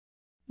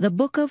The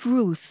Book of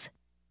Ruth.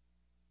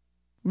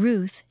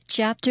 Ruth,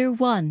 chapter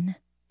 1.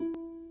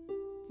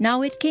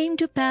 Now it came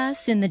to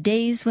pass in the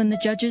days when the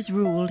judges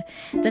ruled,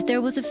 that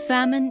there was a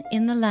famine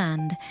in the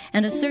land,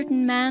 and a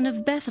certain man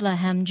of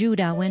Bethlehem,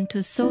 Judah, went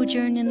to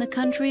sojourn in the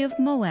country of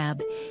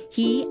Moab,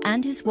 he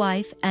and his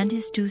wife and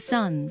his 2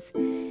 sons.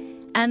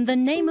 And the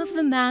name of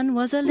the man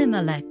was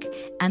Elimelech,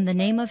 and the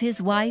name of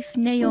his wife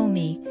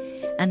Naomi,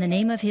 and the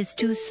name of his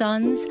 2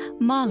 sons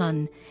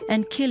Mahlon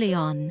and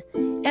Chilion,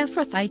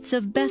 Ephrathites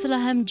of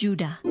Bethlehem,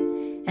 Judah.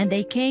 And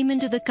they came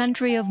into the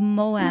country of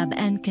Moab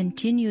and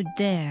continued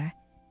there.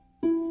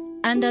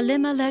 And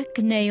Elimelech,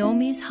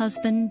 Naomi's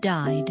husband,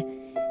 died,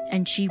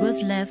 and she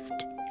was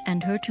left,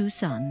 and her 2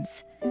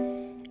 sons.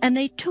 And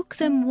they took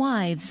them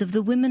wives of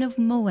the women of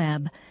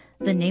Moab.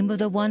 The name of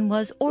the one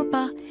was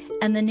Orpah,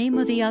 and the name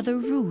of the other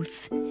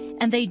Ruth.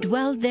 And they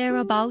dwelled there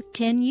about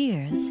 10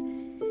 years.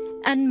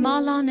 And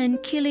Mahlon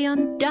and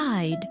Chilion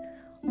died,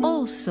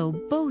 also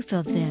both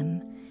of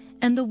them.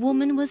 And the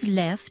woman was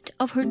left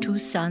of her 2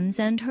 sons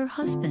and her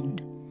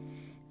husband.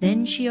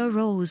 Then she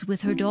arose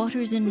with her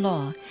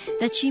daughters-in-law,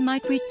 that she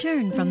might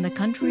return from the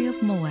country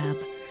of Moab.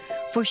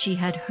 For she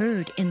had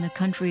heard in the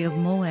country of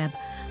Moab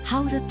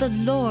how that the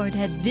Lord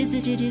had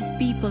visited his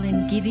people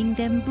in giving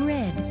them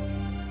bread.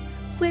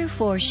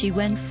 Wherefore she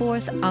went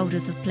forth out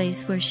of the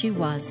place where she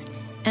was,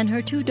 and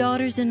her 2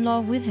 daughters-in-law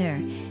with her,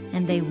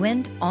 and they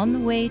went on the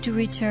way to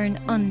return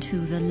unto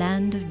the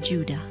land of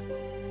Judah.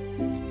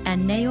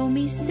 And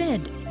Naomi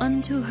said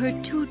unto her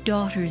 2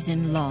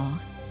 daughters-in-law,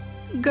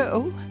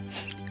 Go,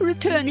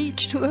 return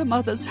each to her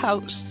mother's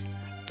house.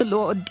 The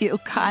Lord deal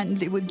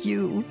kindly with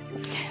you,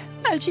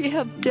 as ye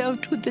have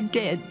dealt with the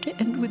dead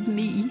and with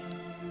me.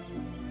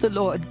 The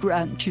Lord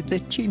grant you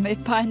that ye may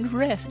find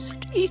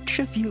rest, each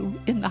of you,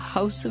 in the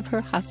house of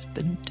her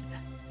husband.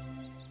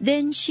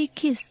 Then she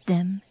kissed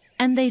them,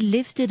 and they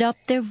lifted up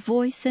their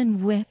voice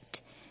and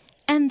wept.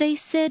 And they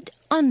said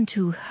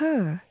unto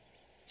her,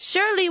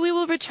 Surely we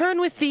will return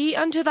with thee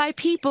unto thy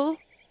people.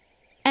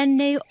 And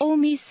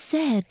Naomi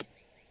said,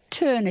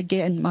 Turn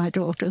again, my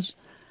daughters.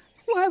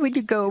 Why would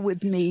you go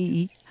with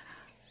me?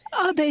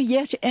 Are there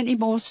yet any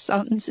more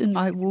sons in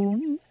my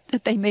womb,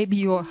 that they may be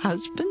your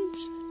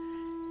husbands?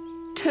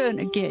 Turn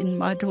again,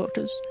 my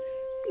daughters.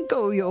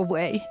 Go your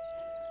way,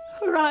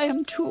 for I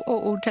am too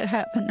old to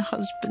have an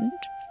husband.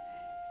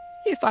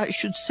 If I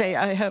should say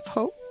I have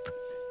hope,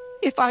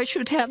 if I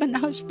should have an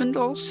husband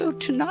also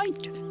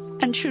tonight,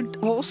 and should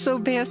also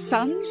bear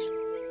sons,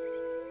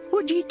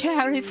 would ye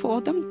tarry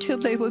for them till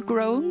they were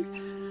grown?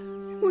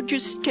 Would you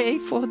stay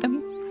for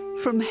them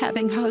from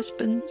having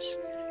husbands?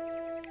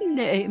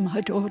 Nay,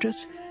 my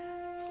daughters,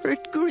 for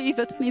it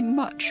grieveth me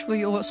much for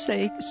your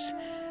sakes,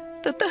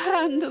 that the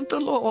hand of the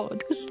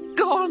Lord is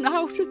gone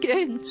out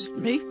against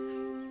me.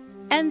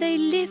 And they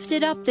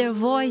lifted up their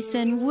voice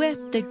and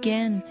wept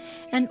again.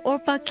 And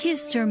Orpah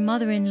kissed her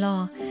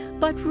mother-in-law,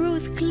 but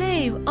Ruth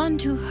clave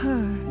unto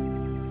her.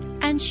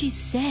 And she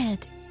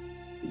said,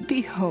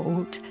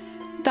 Behold,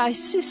 thy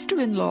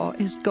sister-in-law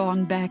is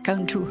gone back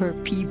unto her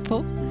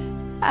people,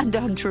 and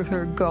unto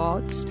her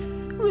gods.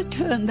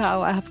 Return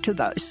thou after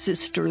thy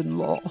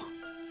sister-in-law.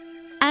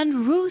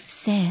 And Ruth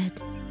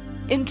said,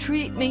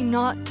 Entreat me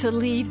not to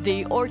leave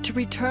thee, or to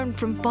return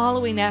from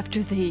following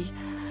after thee.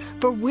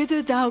 For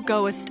whither thou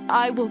goest,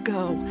 I will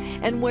go,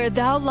 and where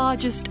thou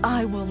lodgest,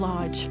 I will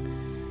lodge.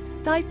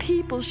 Thy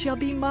people shall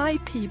be my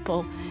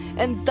people,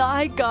 and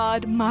thy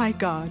God my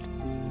God.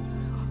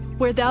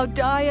 Where thou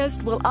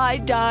diest will I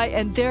die,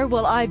 and there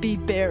will I be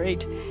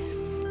buried.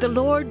 The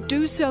Lord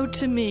do so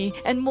to me,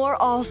 and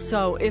more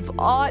also, if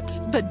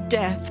aught but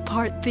death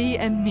part thee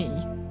and me.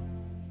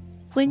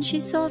 When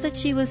she saw that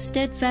she was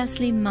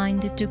steadfastly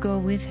minded to go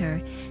with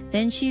her,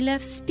 then she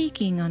left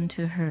speaking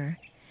unto her.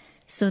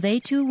 So they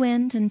 2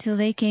 went until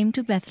they came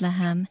to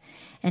Bethlehem.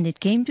 And it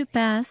came to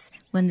pass,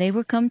 when they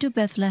were come to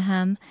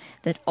Bethlehem,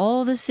 that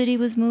all the city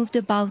was moved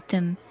about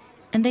them.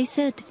 And they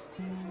said,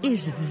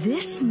 Is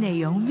this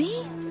Naomi?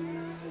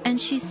 And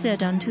she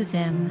said unto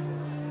them,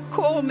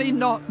 Call me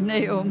not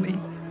Naomi,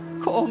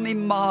 call me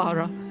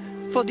Mara,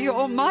 for the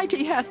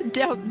Almighty hath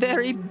dealt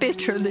very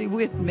bitterly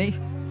with me.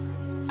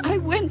 I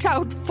went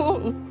out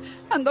full,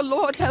 and the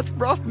Lord hath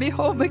brought me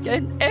home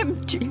again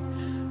empty.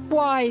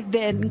 Why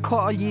then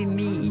call ye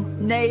me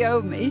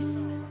Naomi,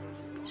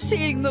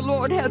 seeing the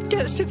Lord hath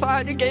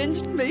testified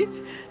against me,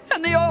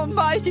 and the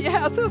Almighty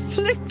hath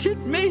afflicted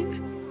me?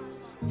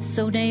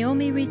 So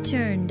Naomi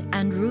returned,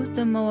 and Ruth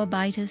the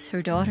Moabitess,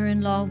 her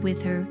daughter-in-law,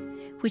 with her,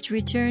 which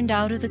returned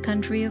out of the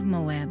country of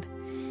Moab.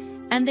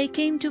 And they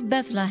came to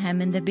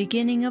Bethlehem in the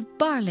beginning of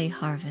barley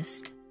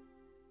harvest.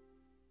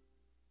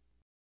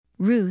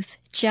 Ruth,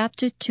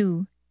 chapter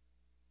 2.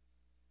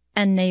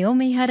 And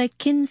Naomi had a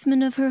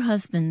kinsman of her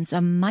husband's,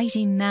 a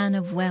mighty man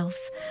of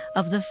wealth,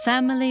 of the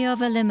family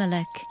of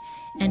Elimelech,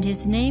 and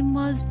his name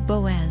was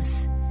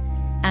Boaz.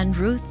 And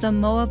Ruth the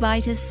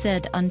Moabitess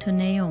said unto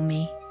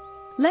Naomi,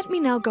 Let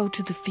me now go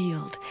to the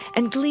field,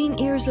 and glean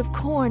ears of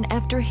corn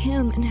after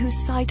him in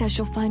whose sight I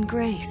shall find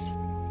grace.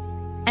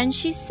 And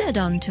she said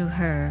unto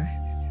her,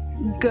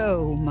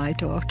 Go, my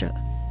daughter.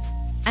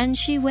 And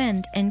she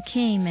went and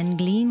came and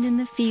gleaned in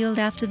the field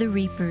after the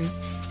reapers,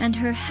 and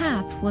her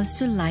hap was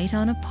to light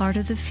on a part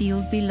of the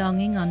field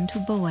belonging unto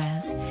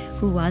Boaz,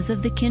 who was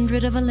of the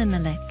kindred of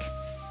Elimelech.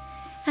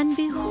 And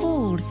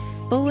behold,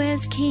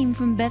 Boaz came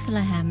from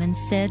Bethlehem and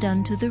said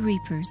unto the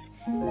reapers,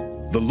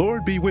 The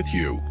Lord be with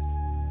you.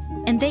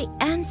 And they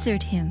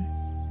answered him,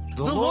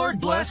 The Lord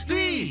bless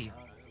thee.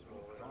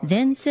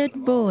 Then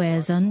said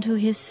Boaz unto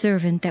his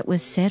servant that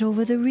was set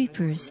over the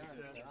reapers,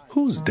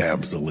 Whose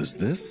damsel is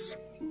this?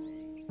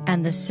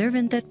 And the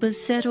servant that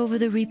was set over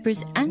the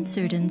reapers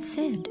answered and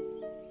said,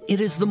 It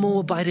is the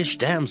Moabitish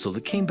damsel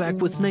that came back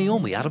with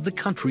Naomi out of the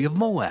country of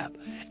Moab.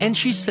 And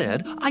she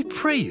said, I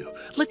pray you,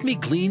 let me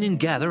glean and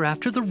gather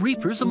after the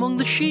reapers among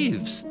the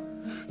sheaves.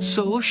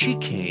 So she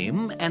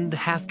came, and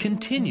hath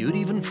continued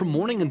even from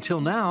morning until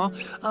now,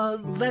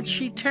 that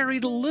she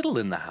tarried a little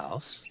in the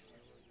house.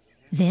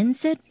 Then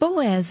said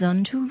Boaz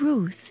unto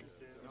Ruth,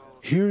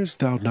 Hearest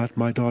thou not,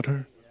 my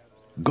daughter?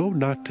 Go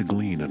not to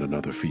glean in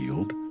another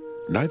field,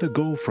 neither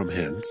go from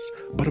hence,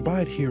 but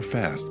abide here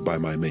fast by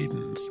my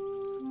maidens.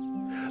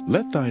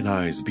 Let thine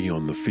eyes be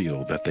on the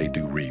field that they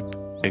do reap,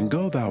 and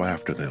go thou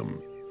after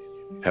them.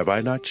 Have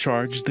I not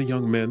charged the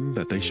young men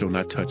that they shall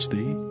not touch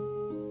thee?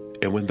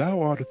 And when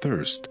thou art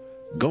athirst,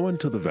 go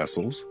into the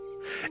vessels,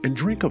 and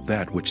drink of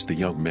that which the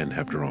young men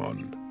have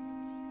drawn.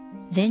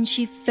 Then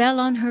she fell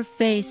on her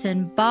face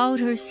and bowed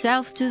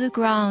herself to the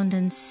ground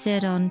and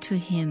said unto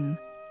him,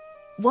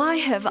 Why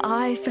have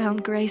I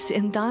found grace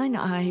in thine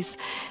eyes,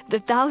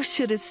 that thou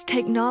shouldest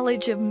take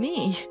knowledge of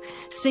me,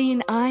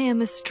 seeing I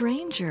am a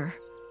stranger?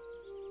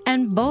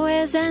 And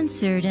Boaz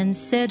answered and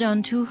said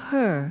unto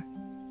her,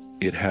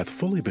 It hath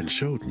fully been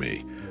showed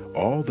me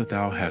all that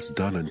thou hast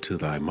done unto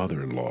thy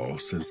mother-in-law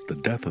since the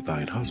death of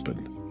thine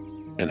husband,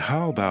 and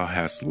how thou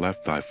hast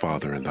left thy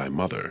father and thy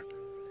mother,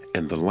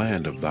 and the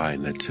land of thy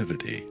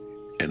nativity,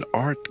 and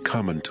art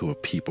come unto a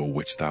people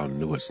which thou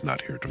knewest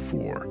not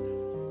heretofore.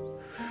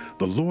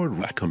 The Lord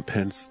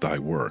recompense thy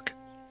work,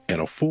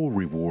 and a full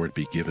reward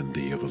be given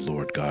thee of the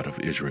Lord God of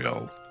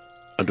Israel,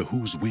 under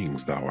whose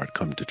wings thou art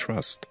come to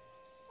trust.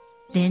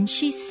 Then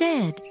she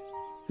said,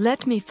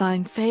 Let me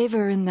find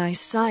favor in thy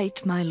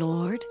sight, my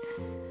Lord.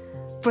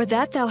 For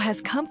that thou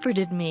hast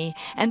comforted me,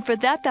 and for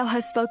that thou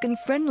hast spoken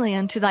friendly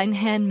unto thine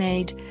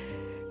handmaid,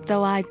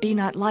 though I be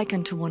not like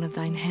unto one of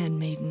thine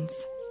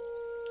handmaidens.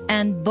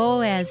 And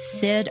Boaz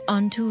said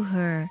unto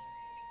her,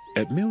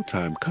 At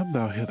mealtime come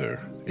thou hither,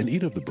 and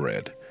eat of the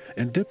bread,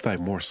 and dip thy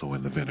morsel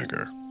in the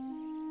vinegar.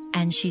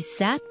 And she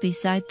sat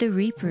beside the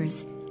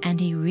reapers,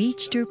 and he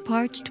reached her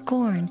parched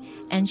corn,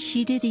 and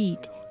she did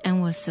eat,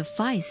 and was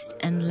sufficed,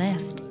 and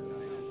left.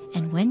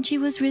 And when she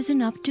was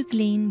risen up to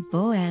glean,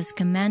 Boaz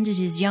commanded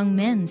his young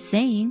men,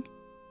 saying,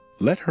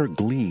 Let her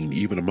glean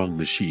even among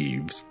the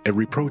sheaves, and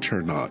reproach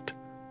her not.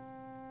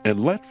 And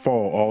let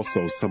fall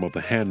also some of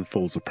the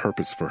handfuls of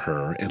purpose for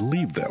her, and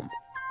leave them,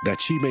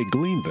 that she may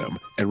glean them,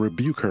 and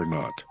rebuke her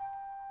not.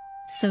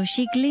 So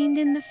she gleaned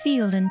in the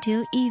field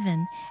until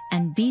even,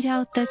 and beat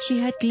out that she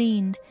had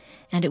gleaned,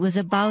 and it was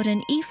about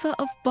an ephah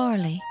of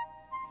barley.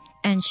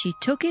 And she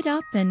took it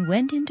up and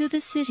went into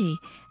the city,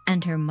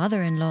 and her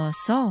mother-in-law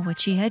saw what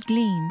she had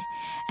gleaned,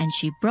 and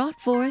she brought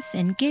forth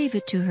and gave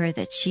it to her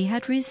that she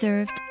had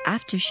reserved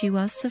after she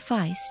was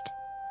sufficed.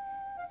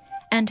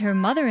 And her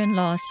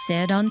mother-in-law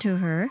said unto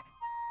her,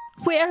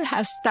 Where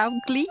hast thou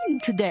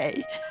gleaned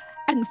today?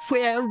 And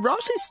where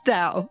wroughtest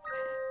thou?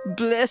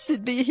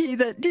 Blessed be he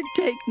that did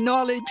take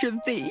knowledge of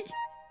thee.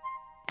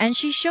 And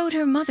she showed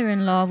her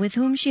mother-in-law with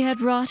whom she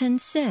had wrought,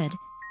 and said,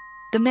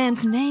 The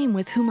man's name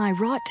with whom I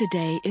wrought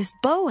today is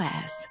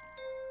Boaz.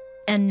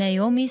 And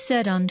Naomi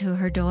said unto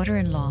her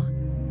daughter-in-law,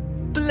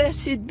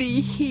 Blessed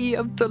be he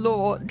of the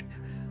Lord,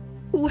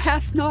 who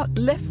hath not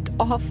left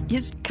off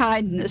his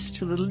kindness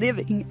to the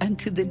living and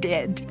to the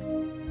dead.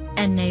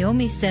 And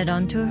Naomi said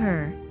unto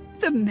her,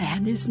 The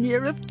man is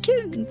near of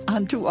kin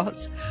unto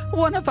us,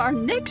 one of our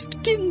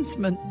next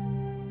kinsmen.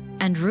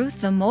 And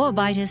Ruth the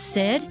Moabitess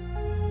said,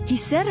 He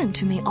said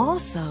unto me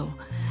also,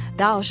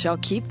 Thou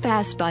shalt keep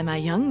fast by my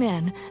young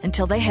men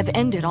until they have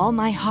ended all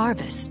my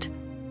harvest.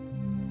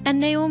 And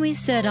Naomi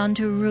said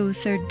unto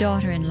Ruth her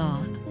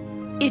daughter-in-law,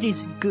 It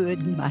is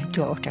good, my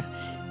daughter,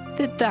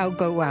 that thou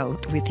go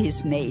out with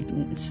his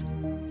maidens,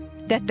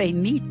 that they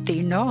meet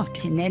thee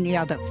not in any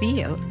other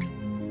field.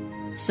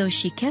 So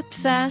she kept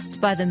fast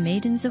by the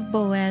maidens of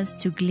Boaz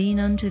to glean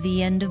unto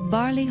the end of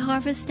barley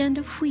harvest and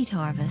of wheat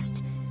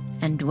harvest,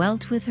 and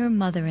dwelt with her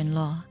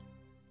mother-in-law.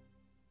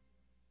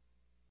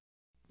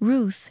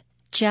 Ruth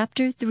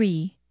chapter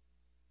 3.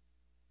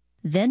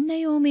 Then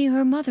Naomi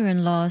her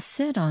mother-in-law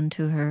said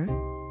unto her,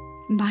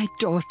 My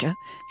daughter,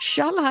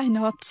 shall I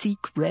not seek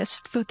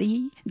rest for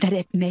thee, that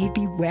it may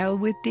be well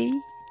with thee?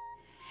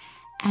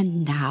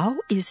 And now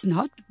is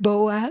not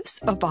Boaz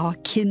of our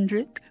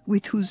kindred,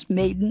 with whose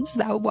maidens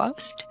thou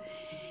wast?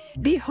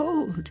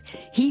 Behold,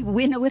 he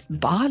winnoweth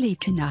barley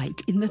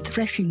tonight in the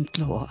threshing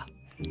floor.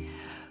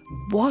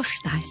 Wash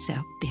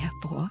thyself,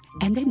 therefore,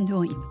 and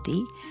anoint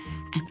thee,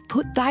 and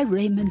put thy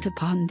raiment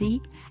upon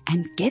thee,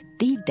 and get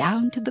thee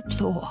down to the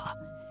floor.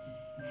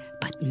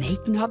 But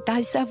make not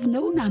thyself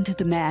known unto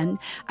the man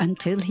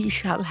until he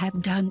shall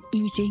have done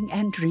eating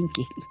and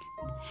drinking.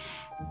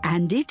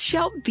 And it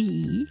shall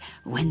be,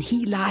 when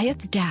he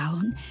lieth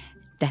down,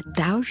 that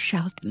thou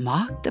shalt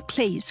mark the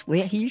place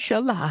where he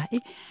shall lie,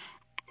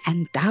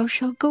 and thou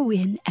shalt go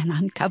in and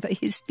uncover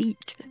his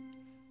feet,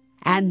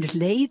 and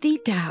lay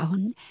thee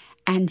down,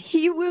 and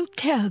he will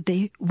tell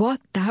thee what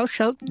thou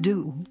shalt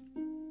do.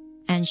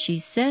 And she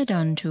said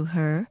unto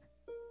her,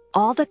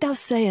 All that thou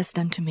sayest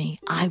unto me,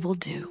 I will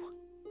do.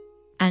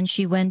 And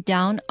she went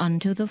down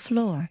unto the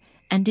floor,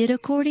 and did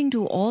according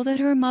to all that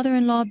her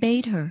mother-in-law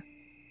bade her.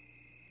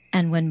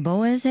 And when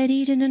Boaz had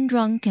eaten and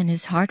drunk, and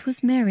his heart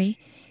was merry,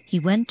 he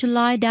went to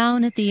lie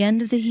down at the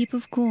end of the heap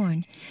of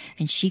corn,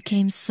 and she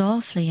came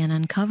softly and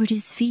uncovered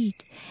his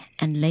feet,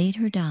 and laid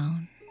her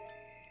down.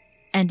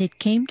 And it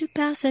came to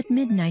pass at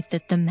midnight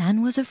that the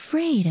man was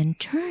afraid, and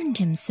turned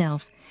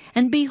himself,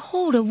 and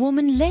behold, a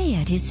woman lay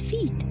at his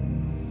feet.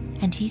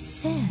 And he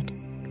said,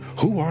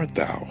 Who art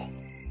thou?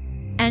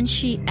 And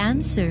she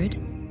answered,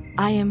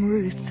 I am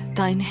Ruth,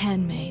 thine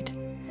handmaid.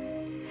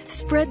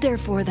 Spread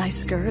therefore thy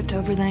skirt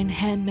over thine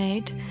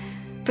handmaid,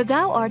 for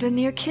thou art a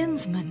near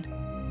kinsman.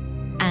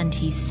 And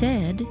he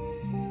said,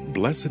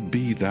 Blessed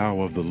be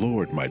thou of the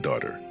Lord, my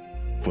daughter,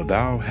 for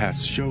thou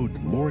hast showed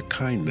more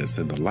kindness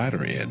in the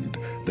latter end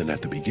than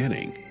at the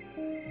beginning,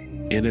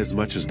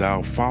 inasmuch as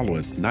thou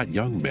followest not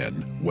young men,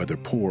 whether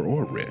poor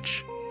or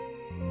rich.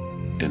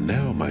 And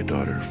now, my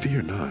daughter,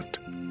 fear not.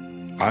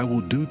 I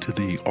will do to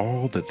thee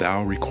all that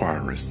thou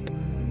requirest.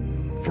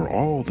 For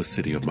all the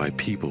city of my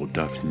people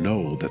doth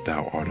know that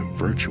thou art a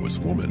virtuous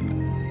woman.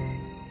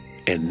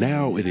 And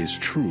now it is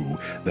true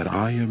that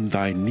I am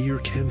thy near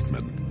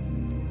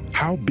kinsman.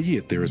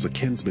 Howbeit there is a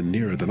kinsman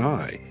nearer than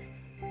I.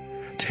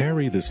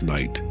 Tarry this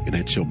night, and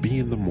it shall be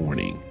in the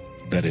morning,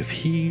 that if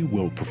he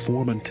will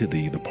perform unto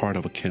thee the part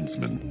of a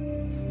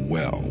kinsman,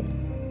 well,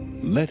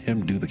 let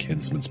him do the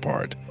kinsman's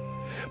part.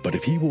 But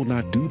if he will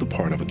not do the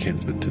part of a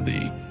kinsman to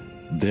thee,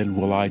 then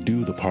will I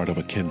do the part of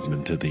a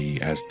kinsman to thee,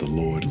 as the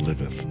Lord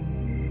liveth.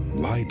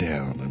 Lie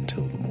down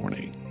until the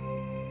morning.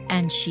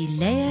 And she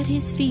lay at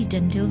his feet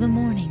until the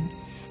morning,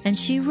 and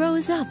she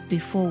rose up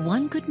before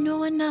one could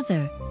know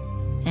another.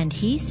 And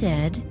he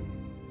said,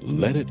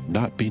 Let it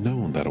not be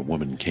known that a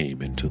woman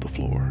came into the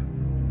floor.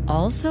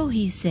 Also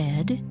he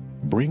said,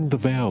 Bring the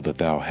veil that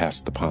thou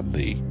hast upon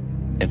thee,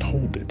 and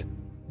hold it.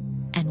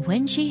 And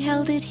when she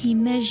held it, he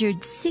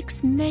measured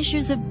 6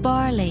 measures of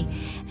barley,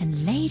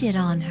 and laid it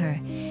on her,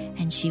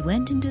 and she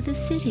went into the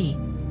city.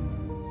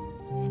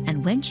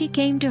 And when she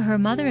came to her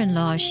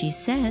mother-in-law, she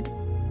said,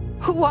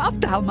 Who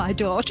art thou, my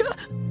daughter?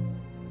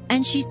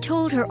 And she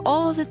told her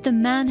all that the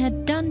man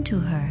had done to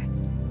her.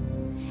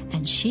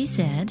 And she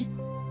said,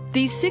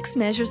 These 6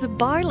 measures of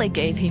barley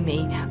gave he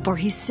me, for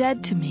he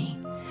said to me,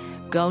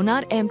 Go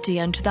not empty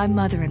unto thy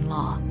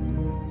mother-in-law.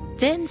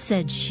 Then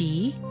said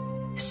she,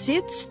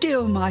 Sit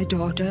still, my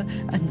daughter,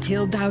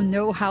 until thou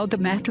know how the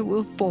matter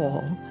will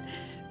fall.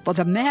 For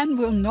the man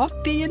will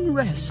not be in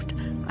rest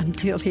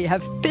until he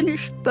have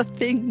finished the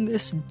thing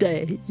this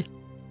day.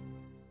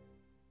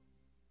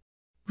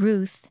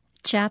 Ruth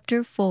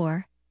chapter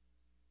 4.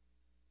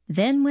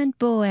 Then went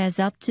Boaz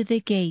up to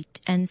the gate,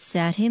 and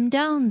sat him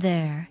down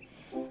there.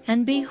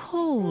 And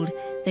behold,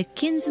 the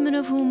kinsman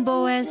of whom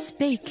Boaz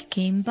spake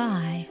came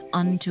by,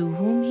 unto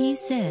whom he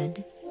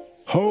said,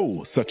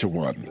 Ho, such a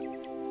one!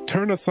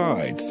 Turn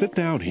aside, sit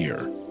down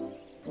here.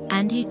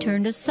 And he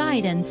turned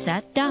aside and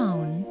sat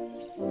down.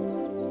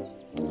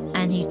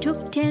 And he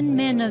took 10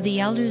 men of the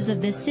elders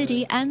of the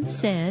city, and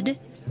said,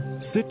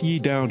 Sit ye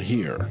down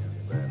here.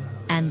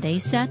 And they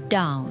sat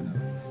down.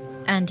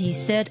 And he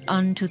said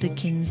unto the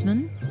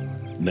kinsman,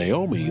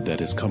 Naomi,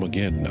 that is come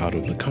again out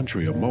of the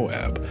country of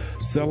Moab,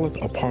 selleth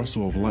a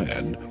parcel of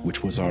land,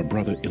 which was our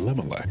brother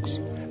Elimelech's.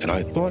 And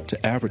I thought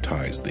to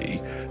advertise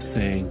thee,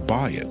 saying,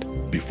 Buy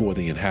it before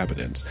the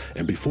inhabitants,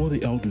 and before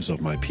the elders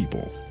of my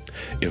people.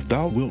 If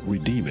thou wilt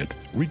redeem it,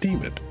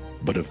 redeem it.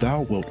 But if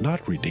thou wilt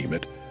not redeem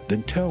it,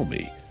 then tell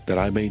me, that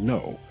I may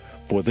know.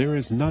 For there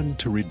is none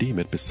to redeem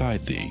it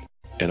beside thee,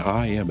 and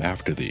I am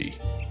after thee.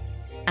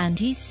 And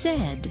he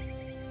said,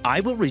 I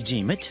will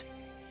redeem it.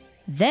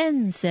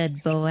 Then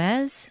said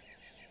Boaz,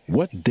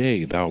 What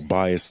day thou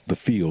buyest the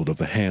field of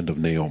the hand of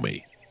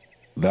Naomi,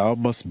 thou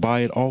must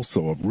buy it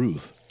also of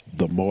Ruth,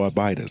 the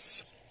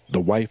Moabitess,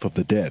 the wife of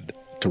the dead,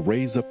 to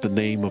raise up the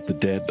name of the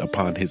dead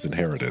upon his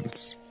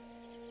inheritance.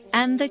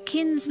 And the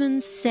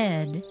kinsman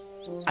said,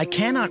 I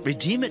cannot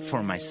redeem it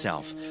for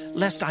myself,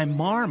 lest I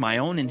mar my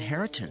own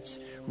inheritance.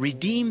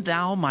 Redeem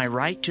thou my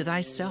right to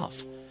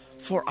thyself,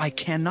 for I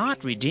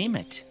cannot redeem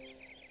it.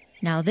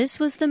 Now this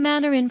was the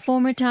manner in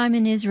former time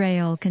in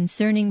Israel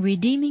concerning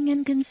redeeming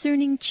and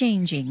concerning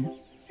changing.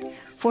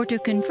 For to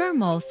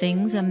confirm all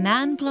things, a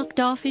man plucked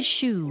off his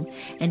shoe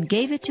and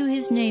gave it to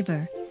his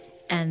neighbor,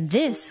 and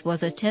this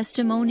was a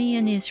testimony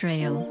in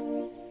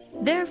Israel.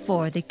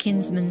 Therefore the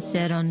kinsman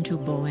said unto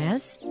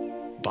Boaz,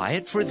 Buy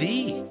it for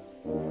thee.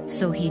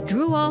 So he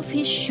drew off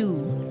his shoe.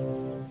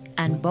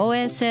 And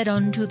Boaz said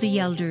unto the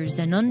elders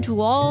and unto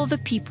all the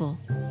people,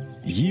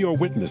 Ye are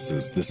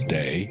witnesses this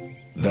day,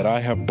 that I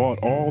have bought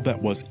all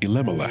that was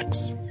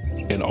Elimelech's,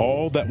 and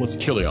all that was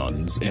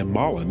Kilion's and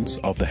Mahlon's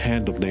of the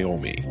hand of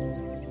Naomi.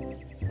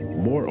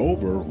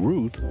 Moreover,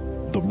 Ruth,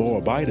 the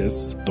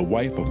Moabitess, the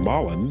wife of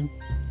Mahlon,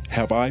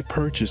 have I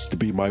purchased to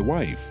be my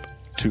wife,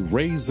 to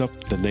raise up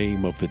the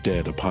name of the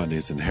dead upon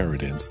his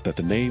inheritance, that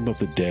the name of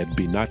the dead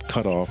be not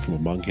cut off from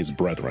among his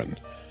brethren.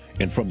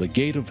 And from the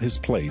gate of his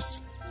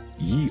place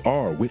ye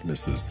are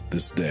witnesses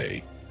this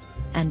day.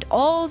 And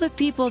all the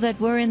people that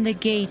were in the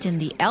gate and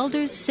the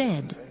elders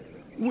said,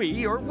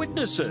 We are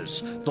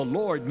witnesses. The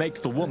Lord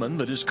make the woman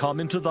that is come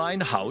into thine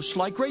house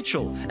like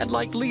Rachel and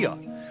like Leah,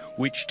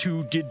 which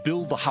two did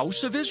build the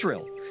house of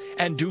Israel.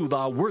 And do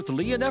thou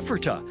worthily in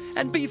Ephratah,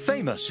 and be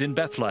famous in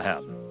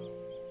Bethlehem.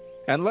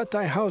 And let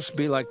thy house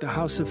be like the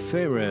house of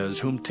Pharez,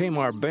 whom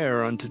Tamar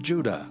bare unto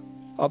Judah,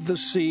 of the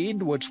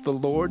seed which the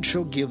Lord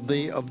shall give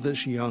thee of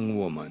this young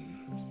woman.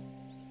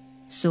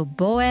 So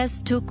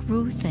Boaz took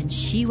Ruth, and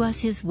she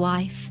was his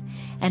wife.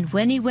 And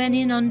when he went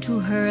in unto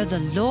her, the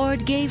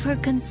Lord gave her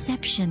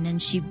conception,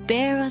 and she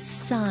bare a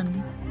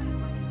son.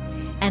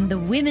 And the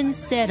women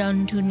said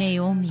unto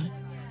Naomi,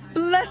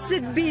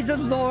 Blessed be the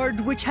Lord,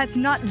 which hath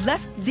not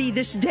left thee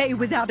this day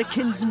without a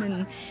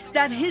kinsman,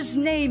 that his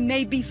name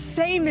may be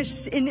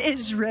famous in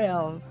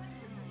Israel.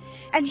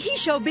 And he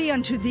shall be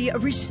unto thee a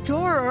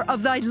restorer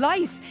of thy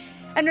life,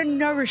 and a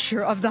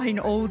nourisher of thine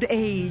old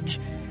age.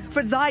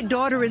 For thy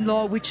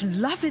daughter-in-law, which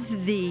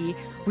loveth thee,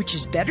 which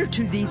is better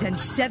to thee than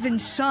 7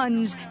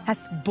 sons,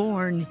 hath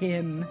borne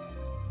him.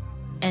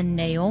 And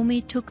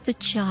Naomi took the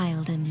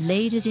child, and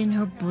laid it in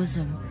her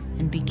bosom,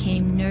 and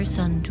became nurse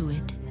unto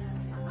it.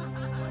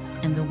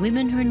 And the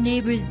women her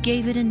neighbors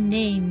gave it a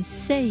name,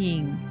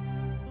 saying,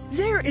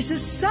 There is a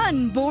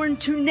son born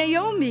to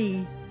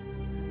Naomi.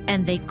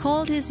 And they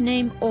called his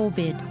name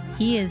Obed.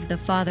 He is the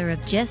father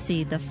of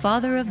Jesse, the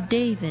father of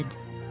David.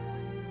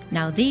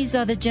 Now these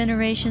are the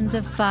generations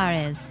of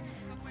Pharez.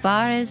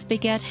 Pharez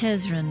begat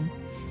Hezron,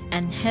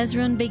 and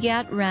Hezron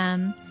begat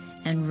Ram,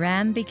 and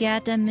Ram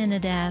begat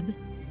Amminadab,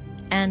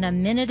 and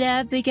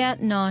Amminadab begat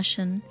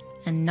Nahshon,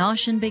 and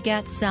Nahshon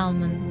begat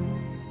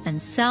Salmon, and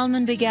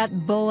Salmon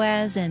begat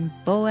Boaz, and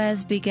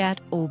Boaz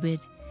begat Obed,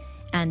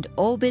 and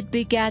Obed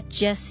begat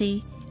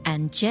Jesse,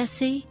 and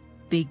Jesse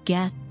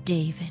begat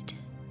David.